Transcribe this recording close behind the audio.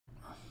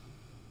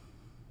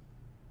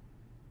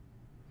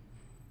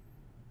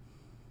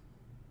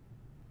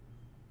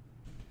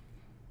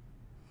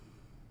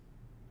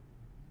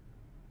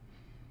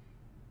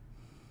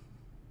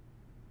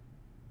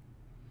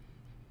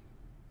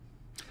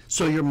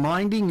So you're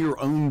minding your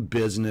own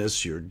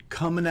business, you're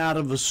coming out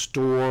of a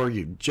store,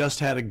 you've just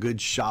had a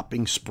good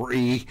shopping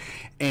spree,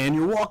 and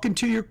you're walking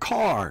to your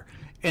car.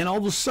 And all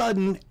of a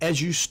sudden,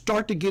 as you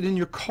start to get in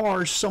your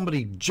car,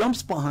 somebody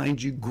jumps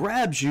behind you,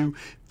 grabs you,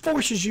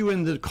 forces you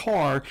into the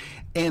car,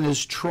 and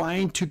is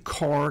trying to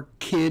car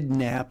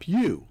kidnap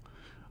you.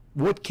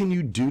 What can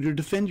you do to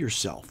defend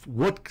yourself?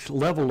 What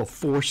level of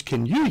force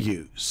can you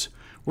use?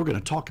 We're going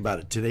to talk about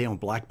it today on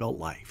Black Belt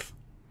Life.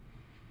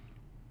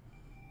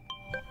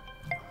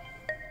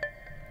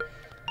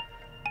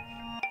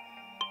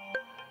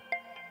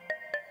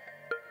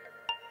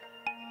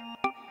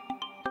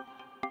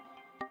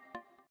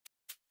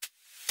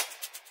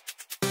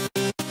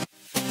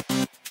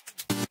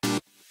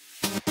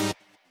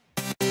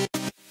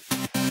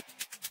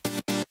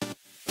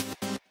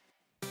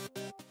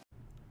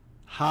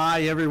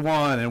 Hi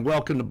everyone, and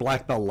welcome to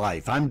Black Belt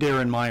Life. I'm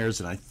Darren Myers,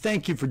 and I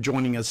thank you for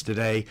joining us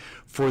today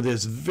for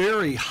this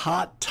very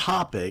hot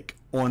topic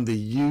on the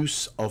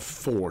use of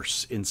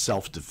force in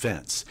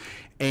self-defense.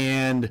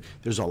 And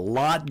there's a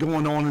lot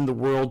going on in the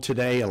world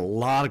today, a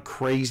lot of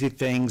crazy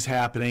things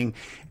happening,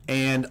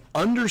 and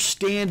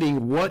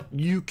understanding what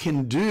you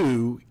can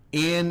do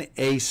in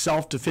a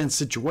self-defense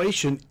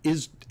situation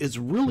is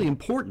really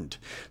important.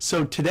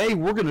 So today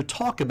we're going to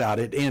talk about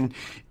it, and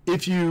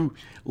if you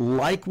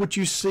like what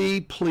you see,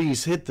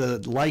 please hit the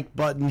like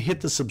button, hit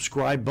the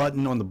subscribe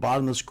button on the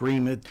bottom of the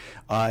screen,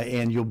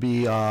 and you'll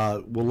be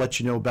we'll let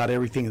you know about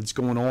everything that's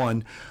going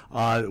on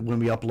when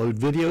we upload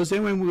videos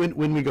and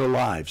when we go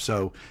live.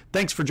 So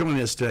thanks for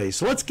joining us today.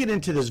 So let's get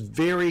into this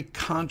very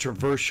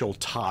controversial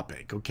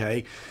topic,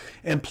 okay?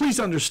 And please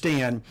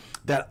understand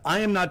that I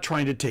am not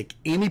trying to take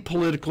any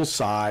political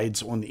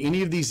sides on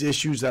any of these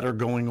issues that are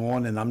going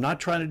on, and I'm not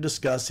trying to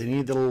discuss any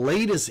of the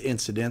latest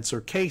incidents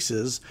or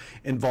cases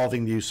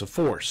involving the use of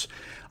force.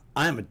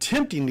 I'm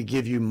attempting to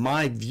give you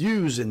my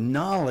views and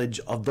knowledge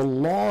of the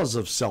laws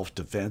of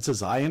self-defense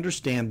as I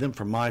understand them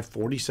from my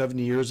 47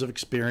 years of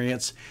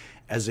experience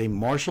as a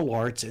martial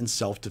arts and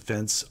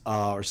self-defense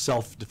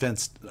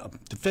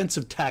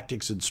defensive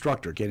tactics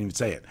instructor. Can't even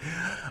say it.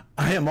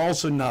 I am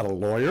also not a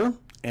lawyer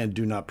and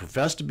do not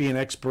profess to be an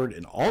expert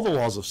in all the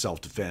laws of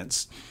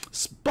self-defense,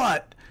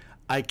 but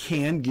I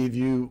can give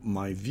you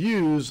my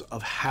views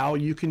of how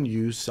you can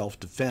use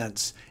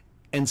self-defense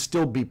and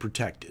still be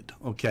protected,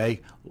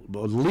 okay?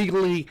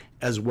 Legally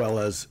as well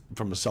as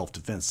from a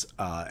self-defense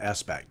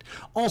aspect.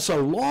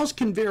 Also, laws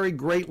can vary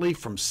greatly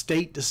from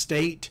state to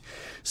state,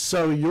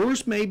 so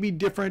yours may be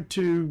different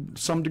to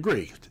some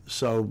degree.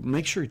 So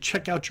make sure you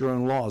check out your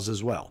own laws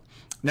as well.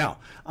 Now,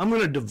 I'm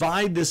going to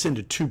divide this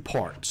into two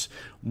parts.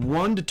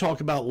 One to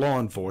talk about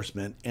law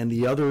enforcement and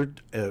the other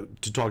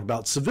to talk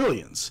about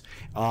civilians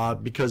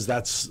because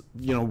that's,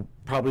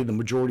 probably the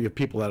majority of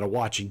people that are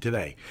watching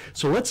today.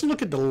 So let's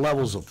look at the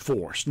levels of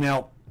force.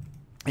 Now,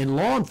 in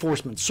law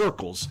enforcement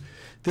circles,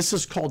 this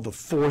is called the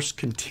force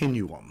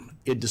continuum.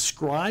 It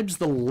describes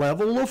the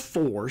level of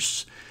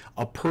force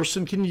a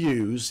person can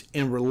use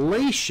in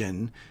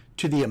relation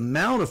to the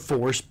amount of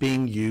force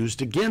being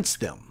used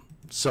against them.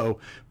 So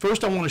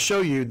first I want to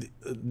show you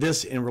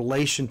this in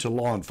relation to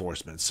law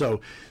enforcement.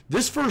 So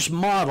this first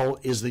model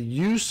is the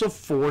use of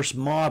force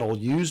model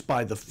used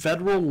by the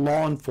Federal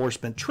Law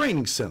Enforcement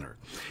Training Center.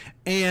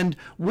 And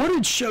what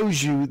it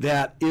shows you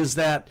is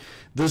that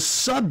the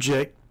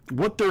subject,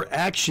 what their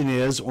action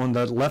is on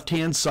the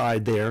left-hand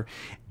side there,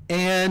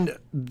 and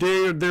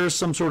there's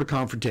some sort of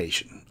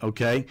confrontation,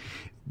 okay?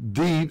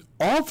 The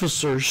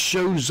officer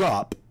shows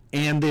up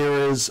and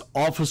there is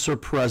officer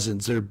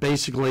presence. There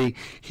basically,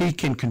 he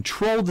can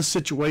control the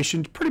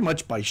situation pretty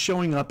much by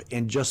showing up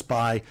and just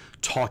by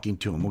talking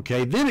to him,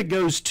 okay? Then it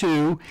goes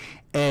to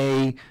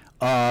a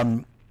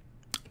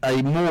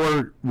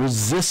more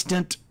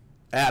resistant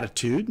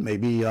attitude,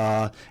 maybe,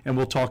 and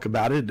we'll talk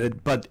about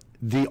it, but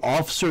the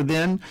officer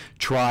then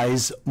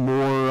tries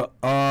more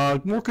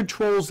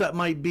controls that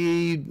might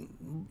be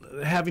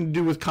having to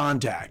do with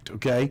contact,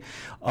 okay?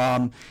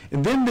 And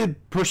then the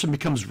person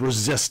becomes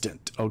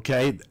resistant,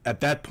 okay? At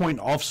that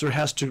point, officer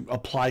has to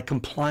apply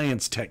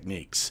compliance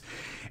techniques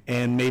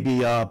and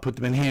maybe put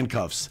them in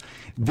handcuffs.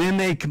 Then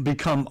they can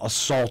become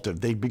assaultive.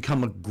 They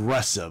become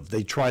aggressive.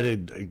 They try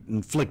to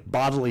inflict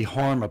bodily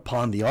harm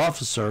upon the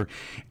officer,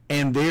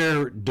 and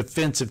their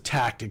defensive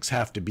tactics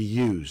have to be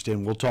used.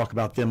 And we'll talk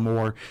about them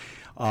more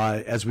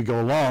as we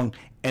go along.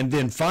 And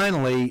then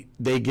finally,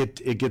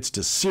 it gets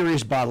to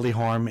serious bodily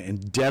harm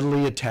and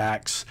deadly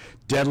attacks,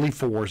 deadly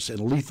force, and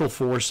lethal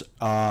force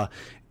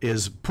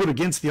is put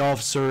against the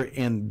officer,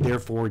 and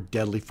therefore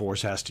deadly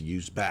force has to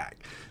use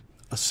back.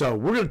 So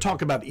we're going to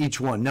talk about each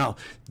one. Now,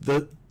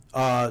 the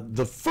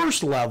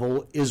first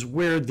level is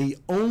where the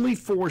only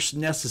force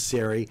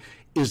necessary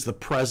is the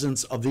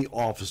presence of the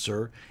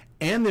officer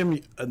and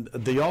then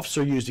the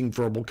officer using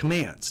verbal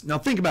commands. Now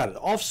think about it.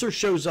 The officer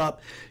shows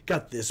up,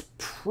 got this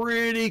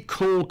pretty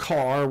cool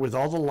car with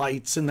all the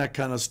lights and that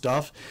kind of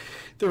stuff.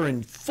 They're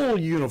in full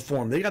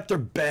uniform. They got their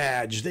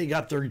badge. They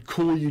got their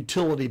cool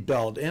utility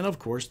belt. And of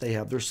course, they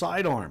have their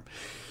sidearm.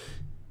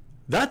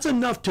 That's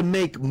enough to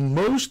make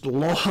most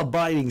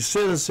law-abiding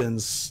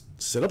citizens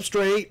sit up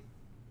straight,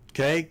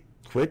 okay,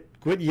 quit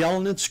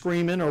yelling and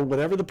screaming or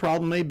whatever the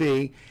problem may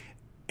be,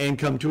 and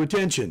come to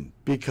attention,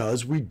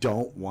 because we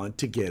don't want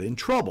to get in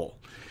trouble.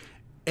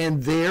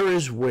 And there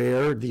is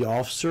where the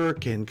officer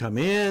can come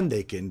in.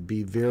 They can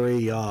be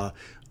very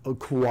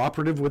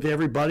cooperative with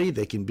everybody.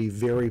 They can be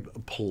very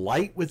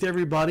polite with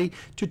everybody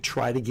to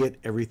try to get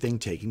everything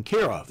taken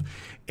care of.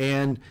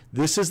 And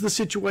this is the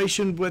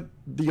situation what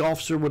the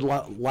officer would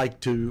like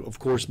to, of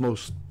course,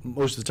 most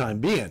of the time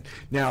be in.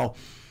 Now,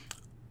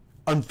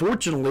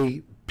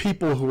 unfortunately,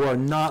 people who are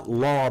not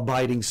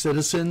law-abiding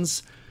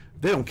citizens,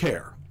 they don't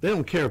care. They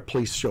don't care if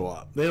police show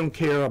up. They don't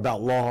care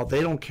about law.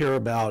 They don't care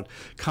about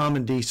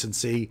common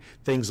decency,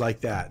 things like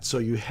that. So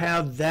you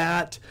have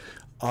that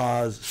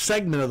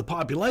segment of the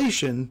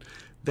population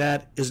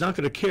that is not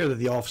going to care that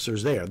the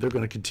officer's there. They're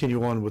going to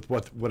continue on with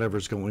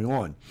whatever's going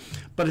on.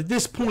 But at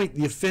this point,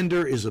 the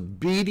offender is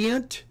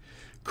obedient,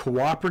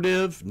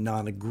 cooperative,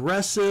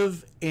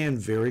 non-aggressive, and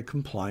very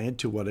compliant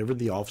to whatever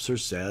the officer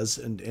says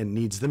and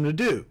needs them to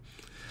do.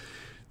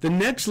 The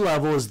next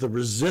level is the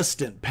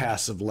resistant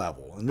passive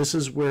level, and this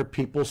is where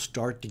people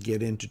start to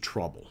get into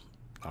trouble.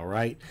 All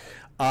right,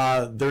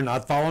 they're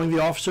not following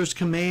the officer's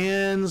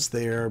commands.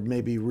 They're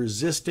maybe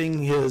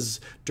resisting his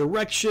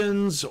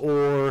directions,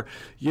 or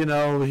he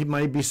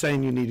might be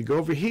saying you need to go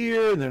over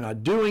here, and they're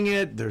not doing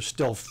it. They're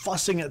still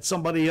fussing at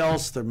somebody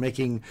else. They're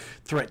making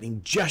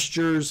threatening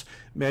gestures,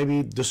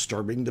 maybe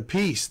disturbing the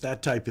peace,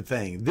 that type of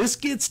thing. This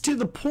gets to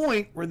the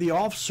point where the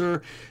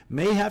officer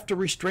may have to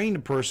restrain the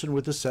person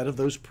with a set of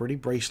those pretty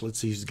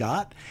bracelets he's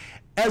got,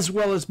 as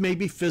well as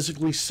maybe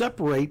physically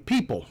separate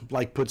people,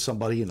 like put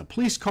somebody in a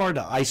police car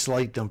to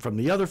isolate them from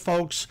the other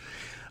folks,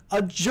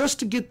 just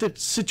to get the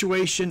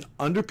situation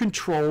under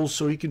control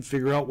so he can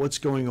figure out what's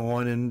going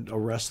on and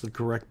arrest the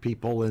correct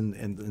people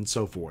and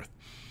so forth.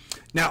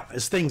 Now,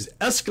 as things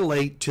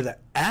escalate to the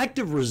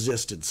active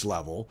resistance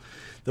level,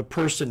 the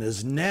person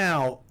is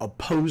now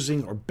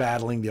opposing or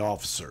battling the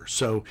officer.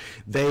 So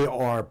they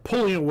are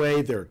pulling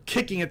away, they're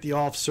kicking at the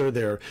officer,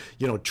 they're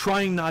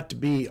trying not to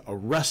be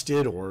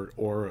arrested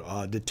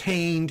or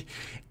detained,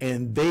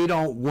 and they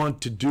don't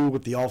want to do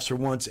what the officer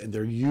wants, and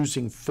they're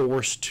using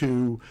force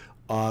to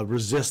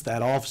resist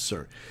that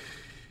officer.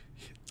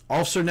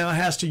 Officer now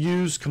has to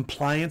use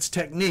compliance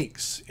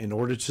techniques in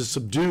order to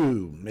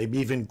subdue, maybe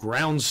even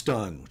ground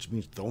stun, which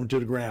means throw him to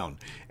the ground,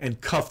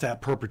 and cuff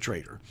that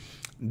perpetrator.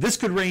 This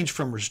could range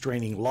from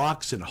restraining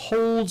locks and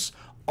holds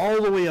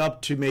all the way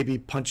up to maybe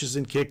punches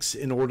and kicks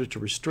in order to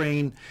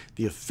restrain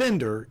the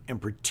offender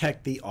and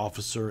protect the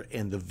officer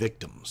and the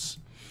victims.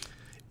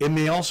 It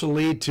may also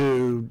lead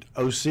to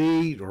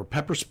OC or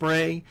pepper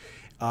spray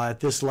at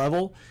this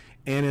level,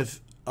 and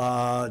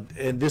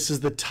this is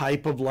the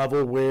type of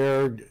level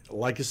where,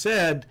 like I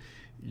said,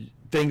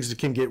 things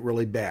can get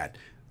really bad.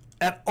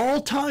 At all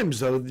times,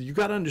 though, you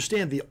got to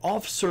understand the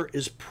officer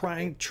is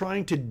trying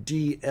to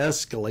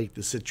de-escalate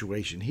the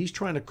situation. He's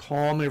trying to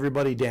calm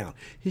everybody down.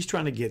 He's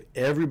trying to get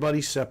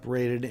everybody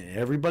separated and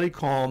everybody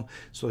calm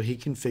so he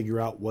can figure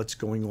out what's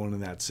going on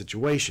in that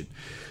situation.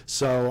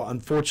 So,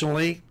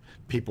 unfortunately,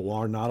 people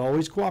are not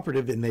always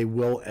cooperative, and they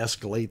will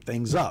escalate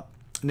things up.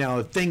 Now,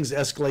 if things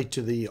escalate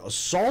to the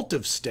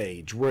assaultive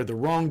stage, where the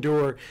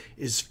wrongdoer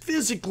is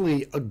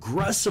physically,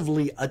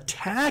 aggressively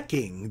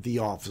attacking the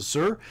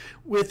officer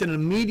with an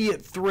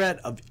immediate threat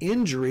of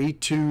injury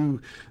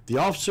to the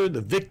officer,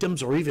 the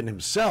victims, or even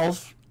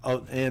himself,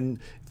 and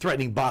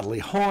threatening bodily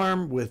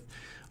harm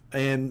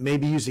and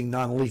maybe using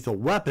non-lethal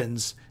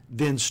weapons,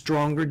 then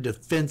stronger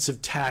defensive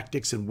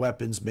tactics and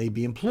weapons may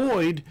be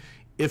employed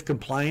if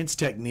compliance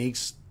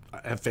techniques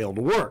have failed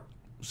to work.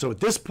 So at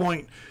this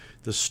point,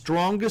 the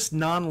strongest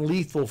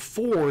non-lethal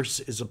force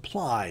is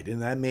applied,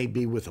 and that may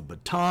be with a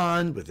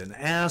baton, with an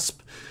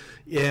asp,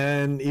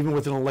 and even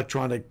with an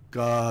electronic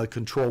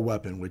control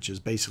weapon, which is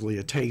basically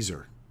a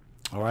taser.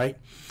 All right?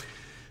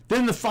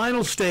 Then the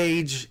final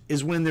stage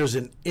is when there's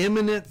an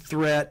imminent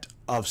threat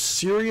of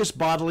serious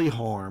bodily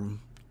harm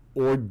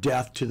or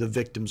death to the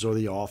victims or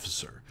the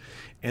officer.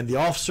 And the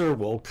officer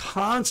will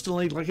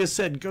constantly, like I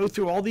said, go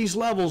through all these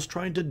levels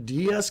trying to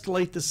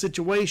de-escalate the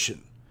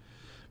situation.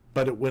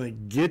 But when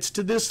it gets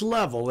to this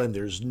level and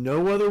there's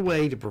no other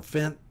way to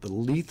prevent the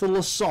lethal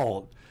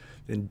assault,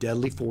 then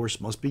deadly force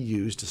must be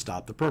used to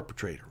stop the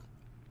perpetrator.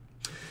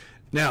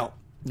 Now,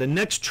 the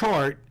next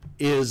chart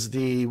is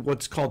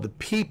what's called the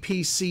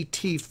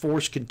PPCT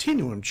force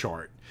continuum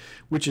chart,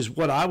 which is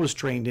what I was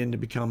trained in to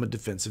become a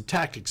defensive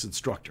tactics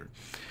instructor.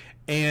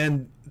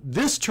 And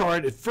this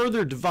chart, it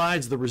further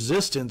divides the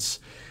resistance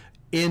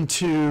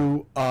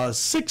into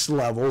 6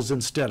 levels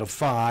instead of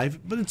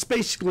 5, but it's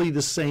basically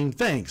the same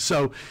thing.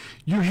 So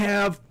you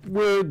have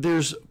where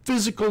there's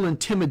physical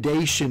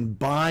intimidation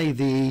by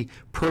the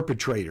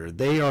perpetrator.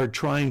 They are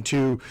trying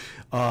to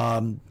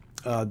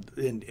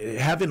they're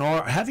having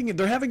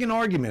an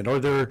argument, or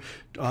they're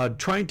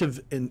trying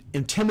to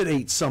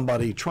intimidate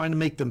somebody, trying to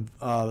make them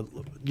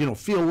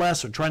feel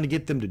less, or trying to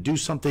get them to do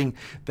something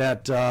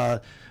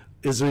that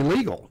is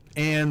illegal.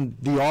 And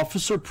the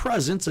officer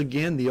presence,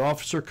 again, the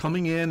officer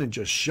coming in and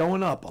just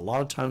showing up, a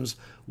lot of times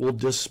will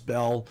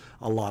dispel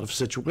a lot of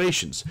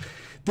situations.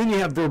 Then you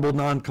have verbal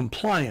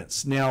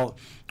noncompliance. Now,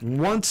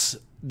 once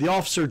the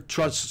officer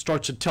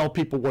starts to tell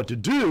people what to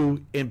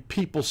do and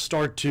people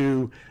start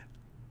to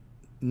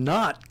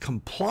not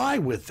comply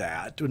with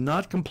that, or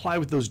not comply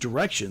with those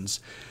directions,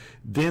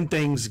 then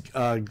things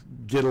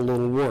get a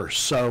little worse.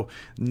 So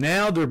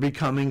now they're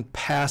becoming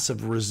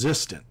passive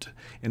resistant.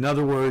 In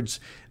other words,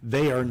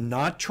 they are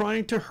not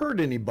trying to hurt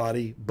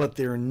anybody, but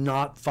they're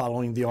not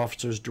following the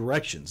officer's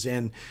directions.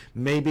 And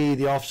maybe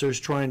the officer's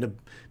trying to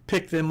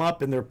pick them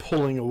up and they're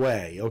pulling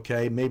away.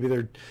 Okay, maybe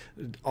their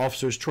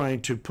officer's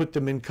trying to put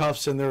them in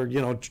cuffs and they're,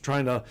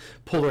 trying to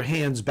pull their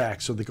hands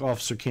back so the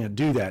officer can't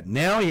do that.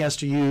 Now he has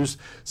to use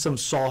some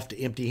soft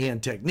empty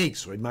hand techniques.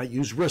 So he might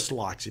use wrist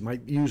locks, he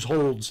might use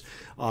holds,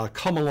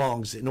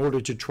 come-alongs in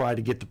order to try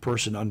to get the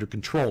person under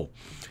control.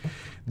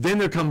 Then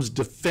there comes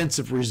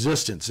defensive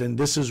resistance, and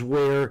this is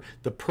where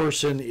the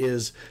person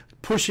is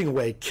pushing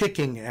away,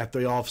 kicking at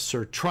the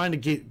officer, trying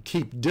to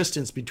keep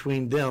distance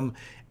between them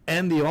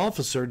and the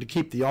officer to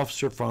keep the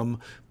officer from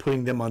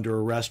putting them under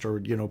arrest or,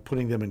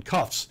 putting them in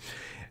cuffs.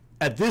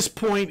 At this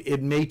point,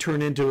 it may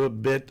turn into a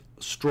bit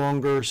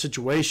stronger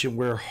situation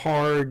where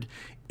hard,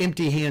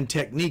 empty hand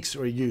techniques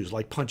are used,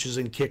 like punches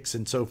and kicks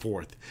and so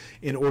forth,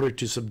 in order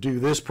to subdue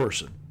this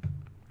person.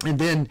 And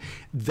then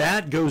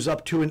that goes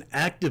up to an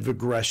active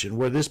aggression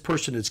where this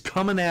person is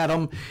coming at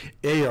them,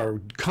 they are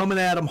coming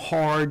at them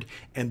hard,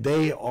 and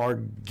they are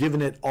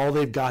giving it all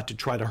they've got to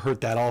try to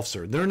hurt that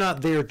officer. They're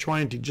not there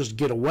trying to just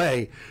get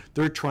away.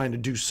 They're trying to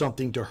do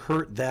something to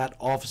hurt that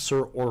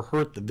officer or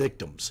hurt the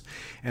victims.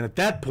 And at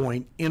that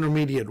point,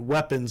 intermediate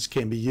weapons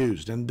can be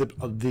used, and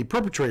the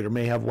perpetrator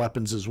may have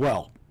weapons as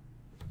well.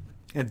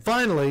 And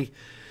finally,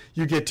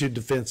 you get to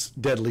defense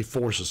deadly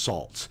force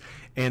assaults.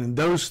 And in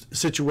those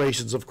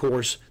situations, of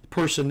course, the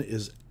person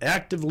is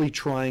actively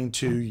trying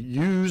to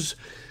use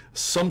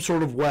some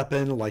sort of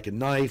weapon, like a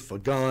knife, a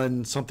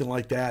gun, something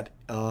like that.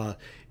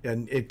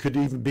 And it could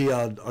even be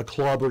a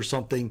club or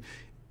something,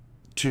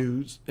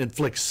 to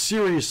inflict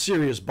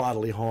serious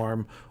bodily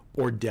harm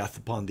or death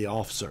upon the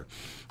officer.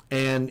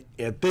 And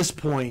at this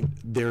point,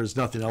 there's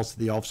nothing else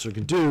the officer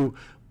can do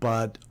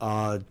but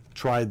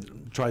try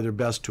their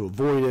best to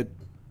avoid it,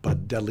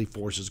 but deadly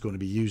force is going to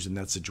be used in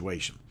that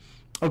situation.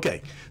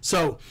 Okay,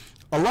 so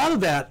a lot of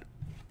that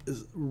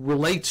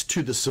relates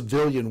to the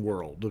civilian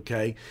world,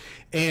 okay?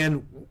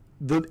 And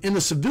in the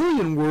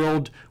civilian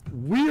world,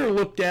 we are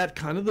looked at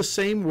kind of the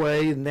same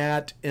way in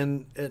that,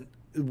 and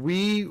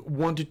we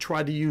want to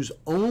try to use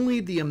only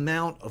the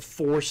amount of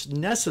force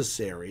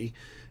necessary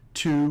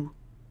to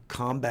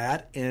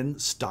combat and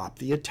stop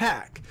the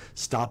attack,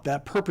 stop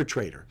that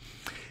perpetrator.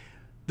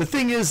 The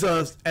thing is,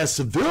 as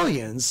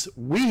civilians,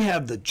 we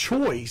have the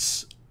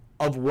choice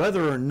of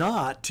whether or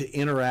not to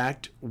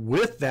interact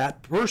with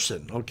that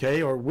person,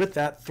 okay, or with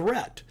that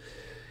threat.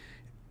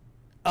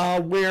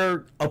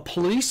 Where a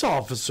police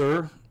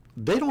officer,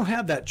 they don't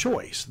have that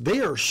choice.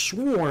 They are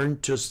sworn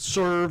to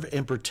serve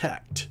and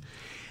protect.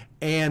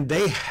 And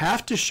they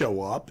have to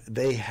show up,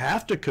 they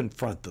have to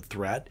confront the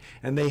threat,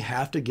 and they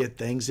have to get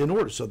things in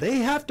order. So they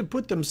have to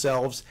put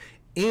themselves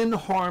in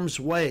harm's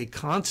way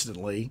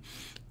constantly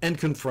and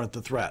confront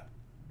the threat.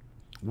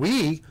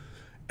 We,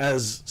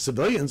 as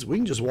civilians, we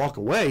can just walk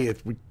away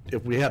if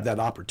we have that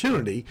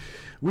opportunity.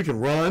 We can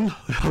run,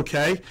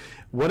 okay?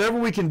 Whatever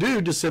we can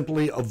do to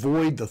simply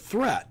avoid the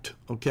threat,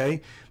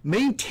 okay?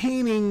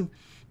 Maintaining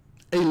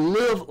a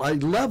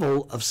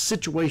level of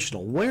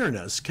situational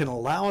awareness can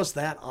allow us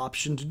that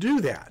option to do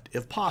that,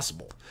 if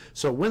possible.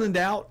 So when in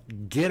doubt,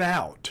 get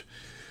out.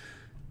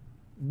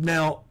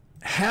 Now,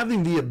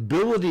 having the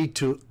ability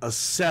to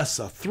assess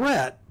a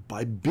threat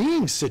by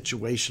being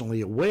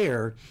situationally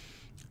aware,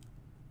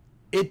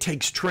 it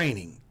takes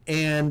training,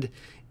 and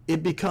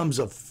it becomes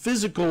a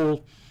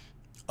physical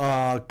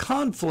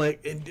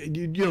conflict.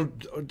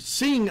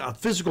 Seeing a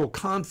physical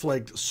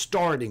conflict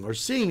starting, or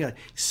seeing a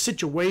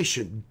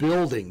situation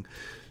building,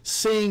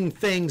 seeing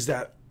things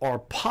that are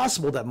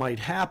possible that might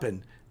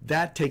happen,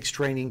 that takes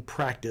training,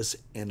 practice,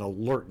 and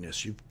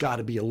alertness. You've got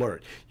to be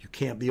alert. You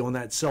can't be on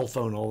that cell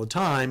phone all the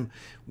time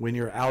when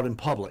you're out in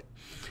public.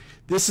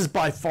 This is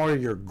by far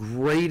your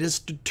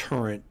greatest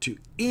deterrent to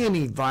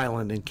any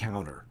violent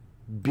encounter.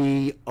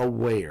 Be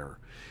aware.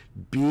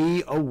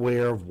 Be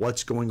aware of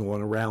what's going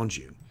on around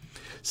you.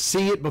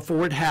 See it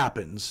before it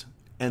happens,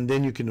 and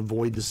then you can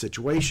avoid the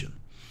situation.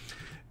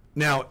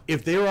 Now,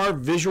 if there are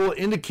visual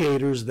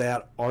indicators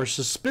that are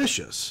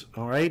suspicious,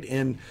 all right,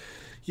 and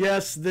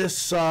yes,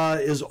 this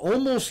is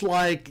almost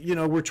like,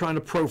 we're trying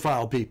to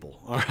profile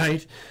people, all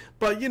right?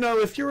 But,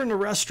 if you're in a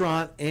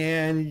restaurant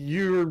and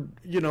you're,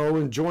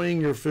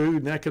 enjoying your food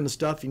and that kind of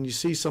stuff, and you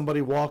see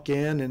somebody walk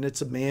in and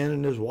it's a man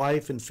and his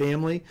wife and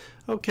family,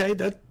 okay,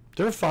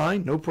 they're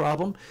fine, no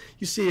problem.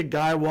 You see a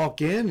guy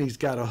walk in, he's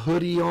got a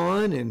hoodie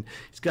on, and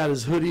he's got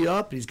his hoodie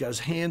up, he's got his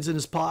hands in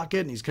his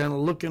pocket, and he's kind of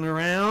looking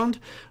around,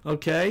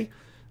 okay?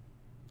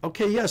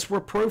 Okay, yes,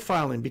 we're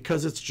profiling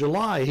because it's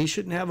July. He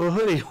shouldn't have a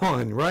hoodie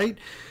on, right?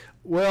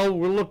 Well,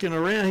 we're looking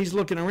around, he's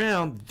looking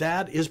around.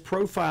 That is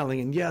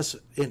profiling. And yes,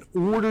 in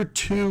order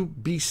to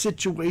be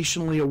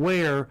situationally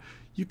aware,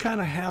 you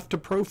kind of have to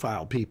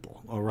profile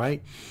people, all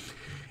right?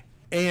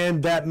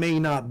 And that may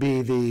not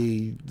be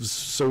the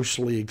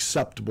socially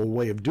acceptable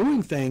way of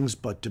doing things,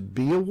 but to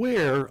be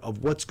aware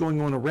of what's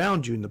going on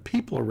around you and the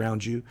people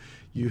around you,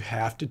 you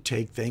have to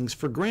take things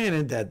for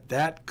granted that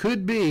that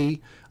could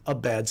be a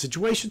bad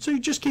situation. So you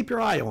just keep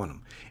your eye on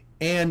them.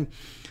 And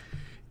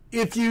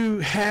if you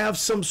have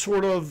some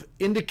sort of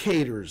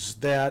indicators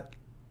that,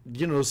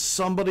 you know,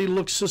 somebody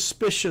looks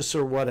suspicious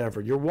or whatever,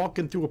 you're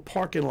walking through a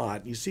parking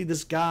lot and you see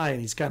this guy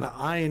and he's kind of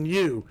eyeing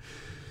you,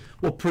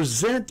 well,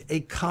 present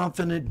a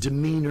confident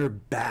demeanor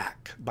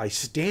back by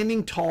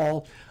standing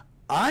tall,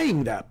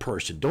 eyeing that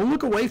person. Don't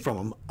look away from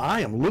him.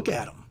 Eye him. Look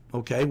at him,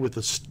 okay, with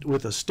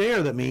a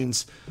stare that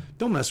means,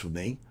 don't mess with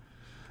me,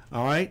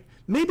 all right?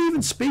 Maybe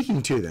even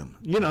speaking to them.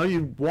 You know,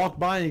 you walk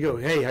by and you go,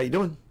 hey, how you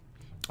doing?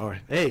 Or,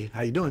 hey,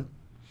 how you doing?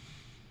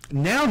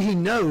 Now he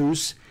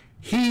knows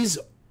he's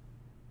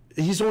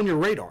on your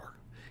radar.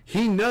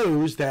 He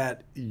knows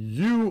that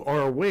you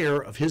are aware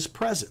of his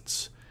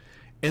presence,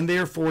 and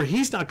therefore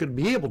he's not going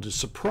to be able to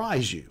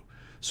surprise you.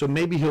 So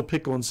maybe he'll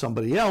pick on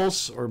somebody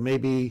else, or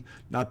maybe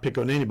not pick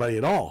on anybody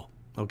at all,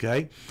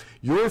 okay?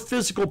 Your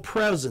physical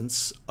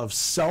presence of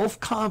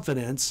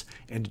self-confidence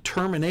and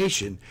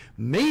determination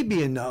may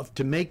be enough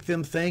to make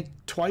them think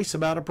twice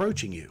about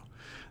approaching you.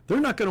 They're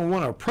not going to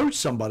want to approach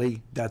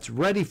somebody that's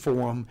ready for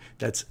them,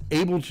 that's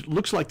able to,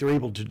 looks like they're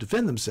able to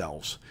defend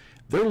themselves.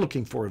 They're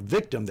looking for a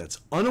victim that's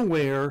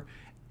unaware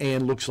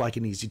and looks like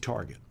an easy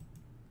target.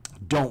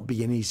 Don't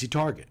be an easy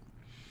target.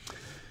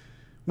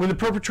 When the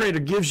perpetrator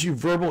gives you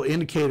verbal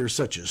indicators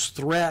such as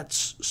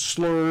threats,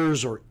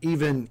 slurs, or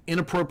even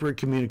inappropriate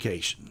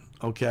communication,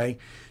 okay,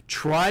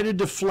 try to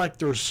deflect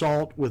their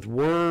assault with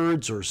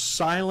words or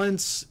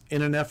silence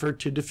in an effort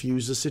to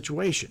diffuse the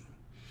situation,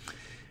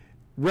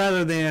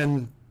 rather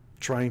than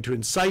trying to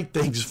incite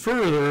things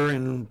further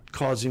and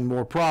causing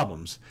more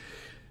problems.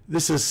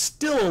 This is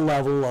still a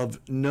level of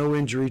no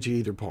injury to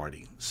either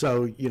party.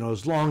 So, you know,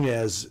 as long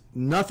as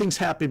nothing's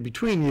happened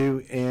between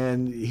you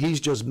and he's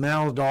just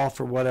mouthed off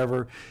or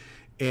whatever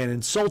and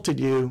insulted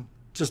you,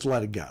 just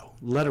let it go.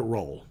 Let it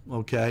roll,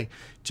 okay?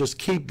 Just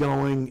keep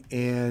going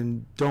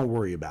and don't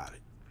worry about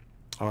it,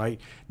 all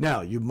right? Now,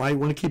 you might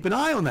want to keep an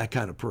eye on that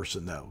kind of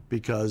person, though,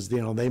 because,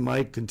 you know, they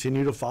might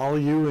continue to follow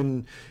you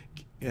and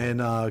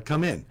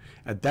come in.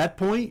 At that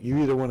point, you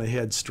either want to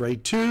head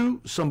straight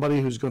to somebody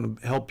who's going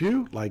to help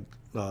you, like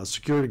a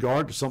security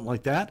guard or something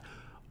like that,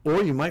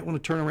 or you might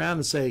want to turn around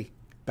and say,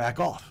 back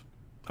off,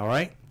 all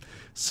right?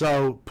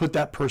 So put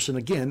that person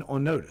again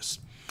on notice.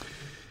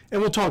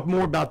 And we'll talk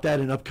more about that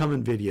in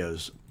upcoming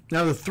videos.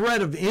 Now, the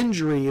threat of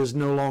injury is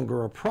no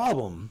longer a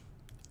problem,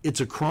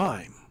 it's a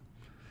crime.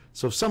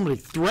 So if somebody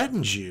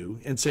threatens you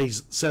and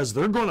says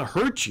they're going to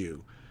hurt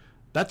you,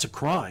 that's a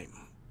crime,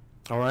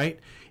 all right?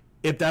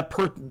 If that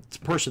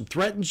person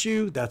threatens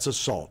you, that's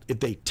assault. If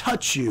they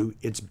touch you,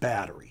 it's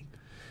battery.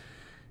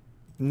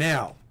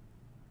 Now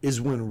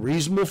is when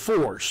reasonable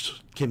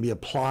force can be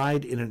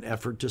applied in an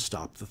effort to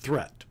stop the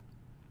threat.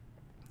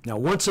 Now,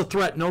 once a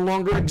threat no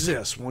longer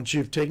exists, once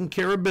you've taken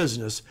care of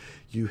business,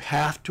 you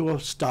have to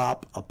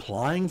stop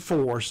applying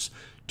force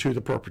to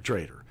the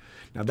perpetrator.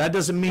 Now, that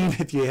doesn't mean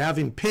if you have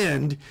him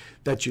pinned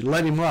that you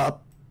let him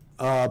up,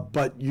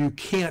 but you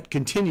can't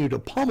continue to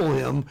pummel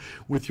him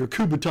with your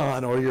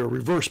Kubotan or your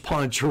reverse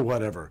punch or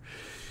whatever.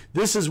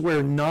 This is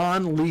where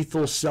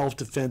non-lethal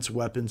self-defense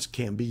weapons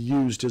can be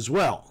used as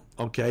well.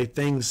 Okay,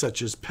 things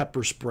such as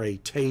pepper spray,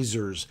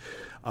 tasers,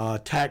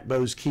 tack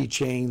bows,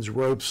 keychains,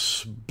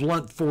 ropes,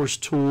 blunt force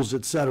tools,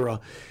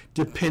 etc.,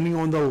 depending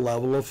on the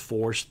level of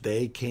force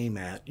they came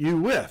at you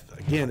with.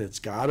 Again, it's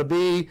got to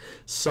be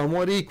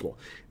somewhat equal.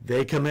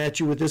 They come at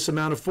you with this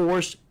amount of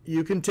force,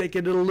 you can take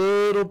it a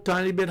little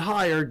tiny bit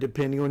higher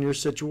depending on your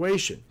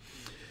situation.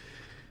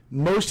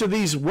 Most of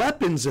these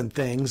weapons and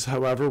things,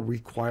 however,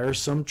 require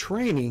some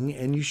training,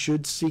 and you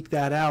should seek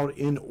that out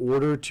in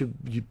order to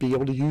be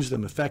able to use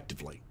them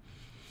effectively.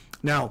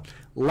 Now,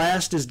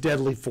 last is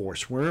deadly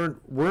force. We're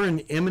in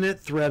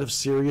imminent threat of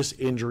serious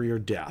injury or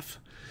death.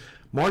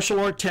 Martial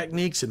art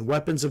techniques and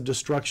weapons of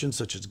destruction,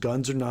 such as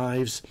guns or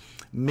knives,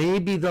 may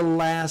be the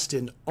last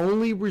and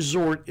only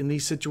resort in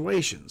these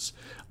situations.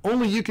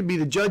 Only you can be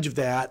the judge of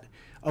that,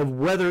 of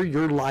whether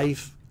your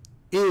life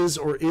is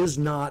or is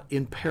not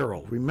in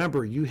peril.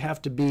 Remember, you have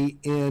to be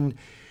in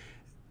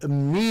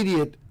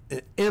immediate,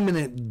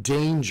 imminent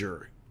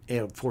danger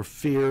for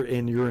fear,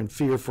 and you're in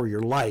fear for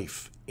your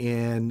life.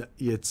 And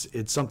it's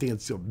something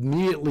that's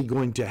immediately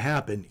going to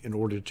happen in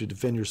order to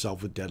defend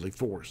yourself with deadly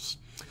force.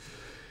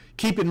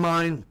 Keep in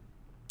mind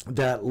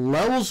that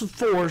levels of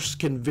force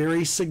can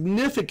vary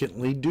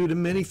significantly due to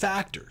many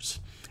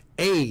factors.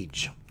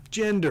 Age,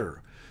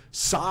 gender,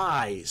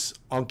 size,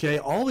 okay?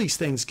 All these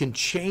things can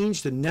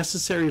change the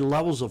necessary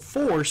levels of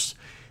force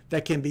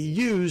that can be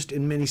used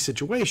in many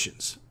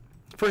situations.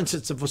 For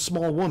instance, if a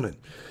small woman,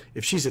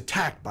 if she's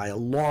attacked by a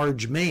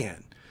large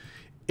man,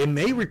 It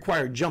may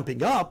require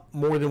jumping up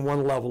more than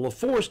one level of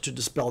force to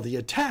dispel the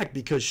attack,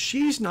 because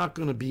she's not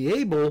going to be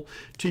able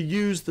to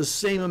use the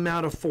same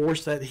amount of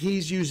force that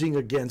he's using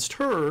against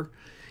her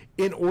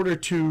in order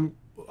to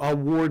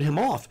ward him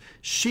off.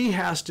 She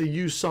has to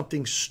use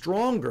something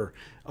stronger,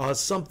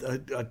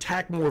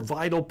 attack more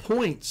vital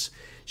points.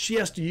 She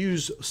has to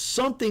use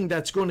something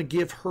that's going to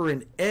give her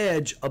an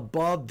edge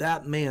above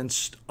that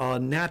man's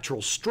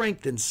natural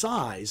strength and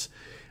size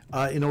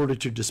in order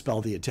to dispel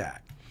the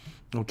attack.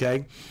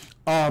 Okay?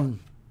 A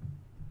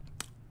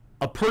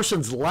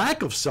person's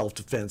lack of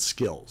self-defense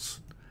skills,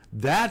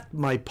 that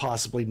might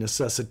possibly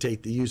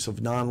necessitate the use of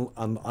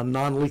a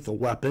non-lethal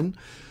weapon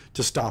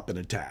to stop an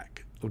attack.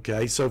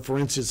 Okay, so for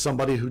instance,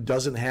 somebody who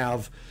doesn't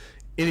have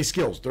any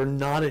skills, they're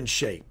not in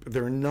shape,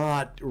 they're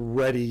not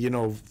ready,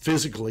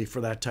 physically for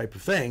that type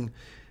of thing,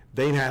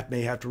 they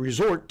may have to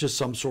resort to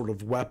some sort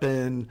of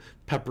weapon,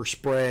 pepper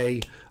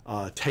spray,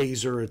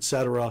 taser,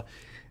 etc.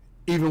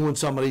 Even when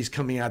somebody's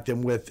coming at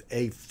them with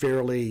a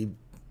fairly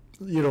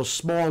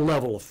small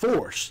level of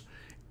force,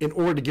 in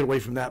order to get away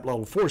from that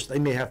level of force, they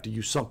may have to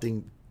use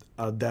something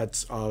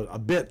that's a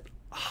bit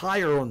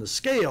higher on the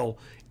scale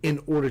in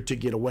order to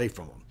get away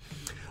from them.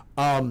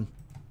 And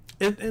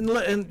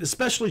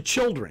especially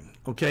children,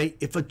 okay?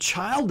 If a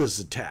child is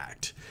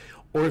attacked,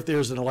 or if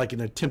there's an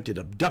attempted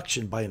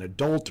abduction by an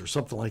adult or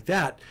something like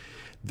that,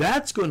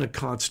 that's going to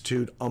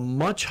constitute a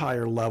much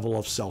higher level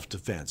of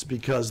self-defense,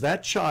 because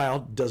that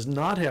child does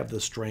not have the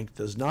strength,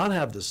 does not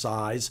have the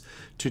size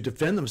to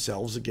defend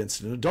themselves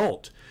against an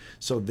adult.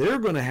 So they're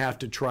going to have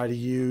to try to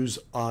use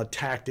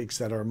tactics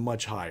that are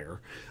much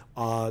higher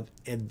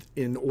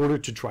in order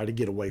to try to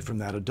get away from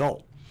that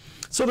adult.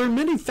 So there are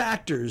many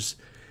factors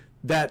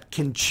that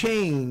can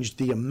change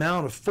the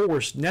amount of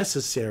force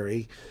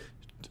necessary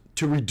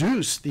to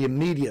reduce the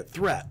immediate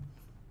threat.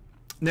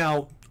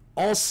 Now,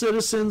 all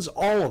citizens,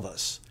 all of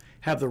us,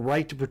 have the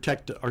right to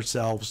protect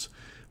ourselves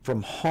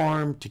from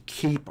harm, to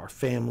keep our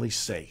families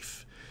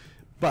safe.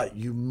 But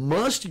you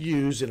must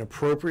use an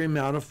appropriate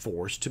amount of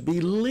force to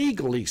be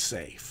legally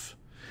safe.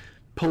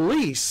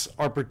 Police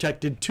are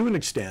protected to an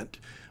extent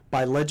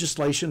by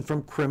legislation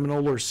from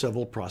criminal or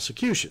civil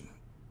prosecution.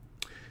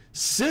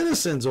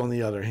 Citizens, on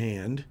the other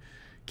hand,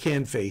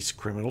 can face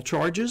criminal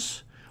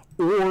charges,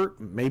 or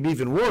maybe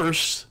even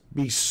worse,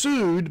 be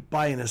sued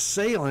by an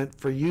assailant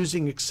for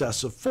using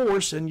excessive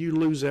force, and you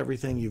lose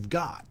everything you've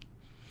got.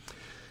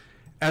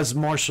 As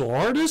martial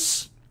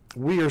artists,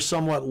 we are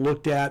somewhat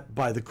looked at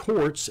by the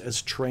courts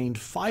as trained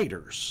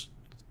fighters,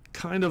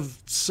 kind of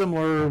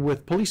similar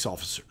with police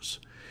officers.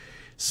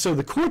 So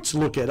the courts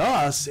look at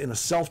us in a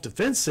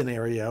self-defense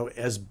scenario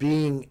as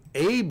being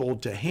able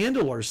to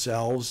handle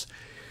ourselves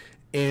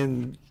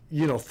and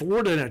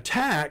thwart an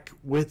attack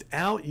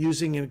without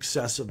using an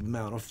excessive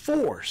amount of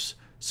force.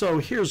 So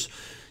here's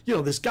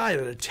this guy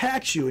that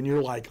attacks you, and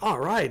you're like, all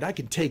right, I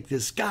can take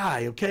this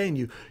guy, okay? And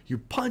you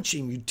punch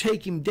him, you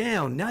take him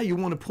down. Now you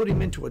want to put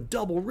him into a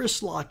double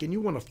wrist lock, and you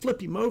want to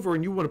flip him over,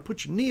 and you want to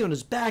put your knee on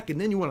his back,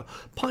 and then you want to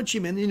punch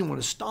him, and then you want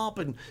to stop,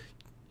 and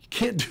you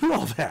can't do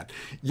all that.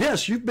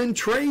 Yes, you've been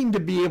trained to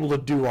be able to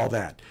do all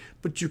that,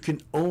 but you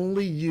can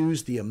only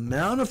use the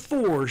amount of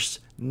force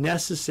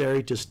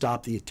necessary to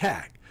stop the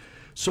attack.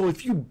 So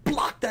if you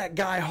block that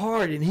guy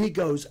hard and he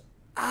goes,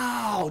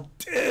 "Ow,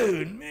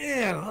 dude,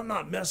 man, I'm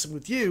not messing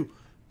with you,"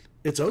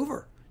 it's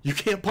over. You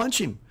can't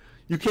punch him.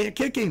 You can't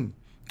kick him,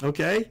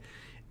 okay?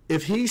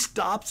 If he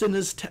stops in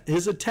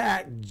his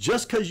attack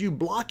just because you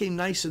block him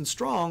nice and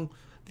strong,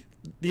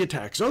 the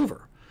attack's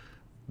over.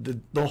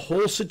 The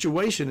whole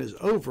situation is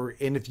over,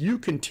 and if you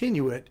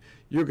continue it,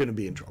 you're going to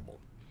be in trouble.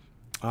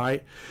 All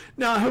right.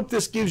 Now, I hope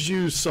this gives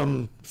you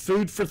some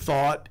food for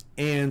thought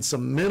and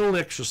some mental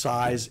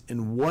exercise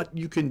in what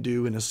you can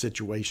do in a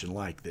situation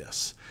like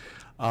this.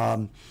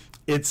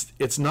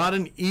 It's not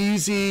an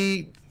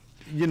easy,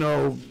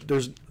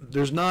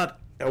 there's not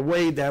a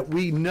way that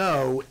we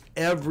know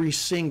every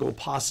single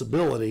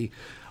possibility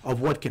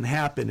of what can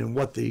happen and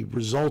what the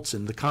results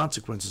and the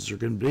consequences are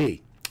going to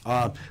be.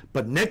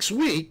 But next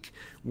week,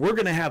 we're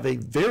going to have a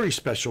very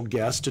special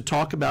guest to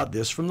talk about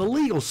this from the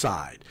legal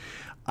side.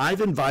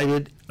 I've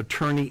invited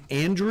attorney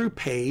Andrew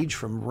Page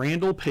from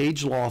Randall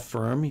Page Law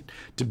Firm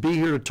to be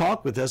here to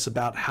talk with us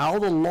about how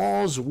the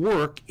laws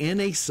work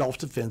in a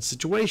self-defense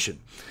situation.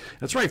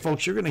 That's right,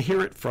 folks, you're going to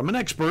hear it from an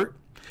expert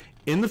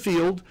in the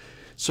field.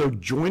 So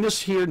join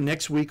us here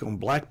next week on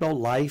Black Belt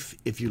Life.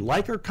 If you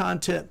like our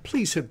content,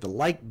 please hit the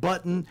like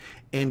button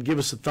and give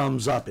us a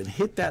thumbs up, and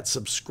hit that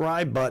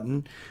subscribe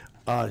button.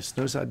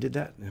 Notice I did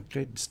that.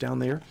 Okay, it's down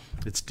there.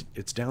 It's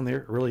down there.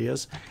 It really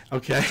is.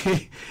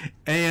 Okay,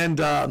 and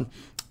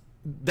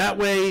that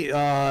way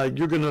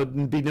you're going to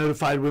be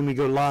notified when we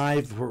go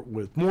live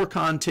with more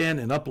content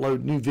and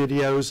upload new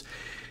videos.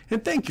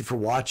 And thank you for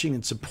watching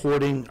and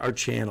supporting our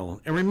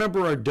channel. And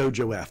remember our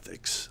dojo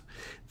ethics,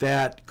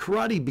 that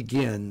karate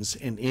begins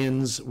and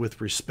ends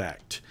with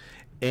respect,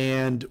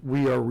 and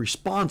we are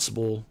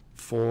responsible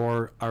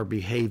for our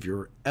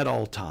behavior at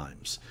all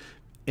times.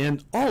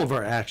 And all of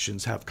our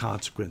actions have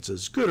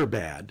consequences, good or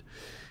bad.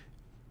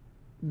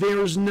 There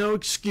is no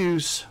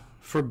excuse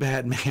for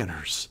bad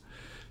manners.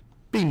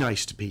 Be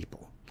nice to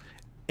people.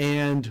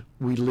 And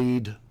we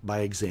lead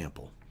by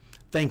example.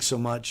 Thanks so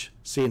much.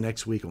 See you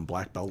next week on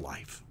Black Belt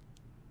Life.